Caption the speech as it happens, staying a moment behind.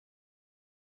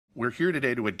We're here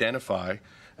today to identify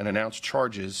and announce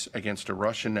charges against a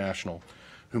Russian national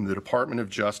whom the Department of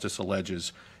Justice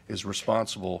alleges is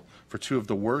responsible for two of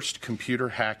the worst computer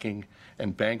hacking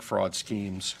and bank fraud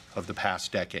schemes of the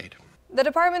past decade. The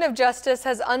Department of Justice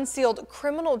has unsealed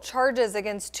criminal charges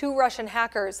against two Russian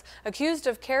hackers accused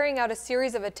of carrying out a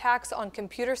series of attacks on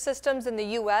computer systems in the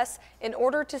U.S. in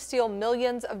order to steal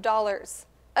millions of dollars.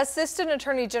 Assistant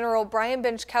Attorney General Brian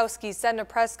Benczkowski said in a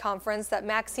press conference that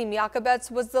Maxim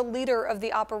Yakubets was the leader of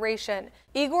the operation.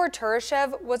 Igor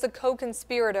Turashev was a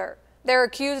co-conspirator. They're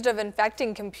accused of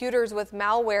infecting computers with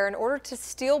malware in order to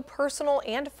steal personal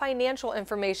and financial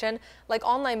information like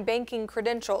online banking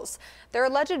credentials. Their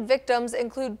alleged victims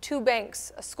include two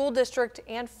banks, a school district,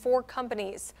 and 4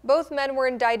 companies. Both men were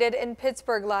indicted in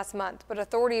Pittsburgh last month, but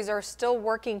authorities are still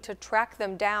working to track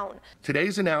them down.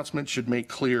 Today's announcement should make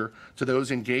clear to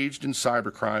those engaged in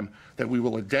cybercrime that we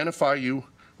will identify you,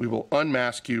 we will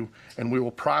unmask you, and we will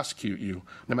prosecute you,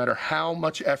 no matter how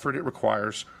much effort it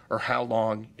requires or how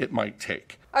long it might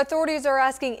take. Authorities are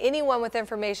asking anyone with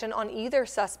information on either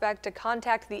suspect to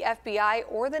contact the FBI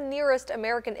or the nearest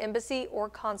American embassy or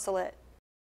consulate.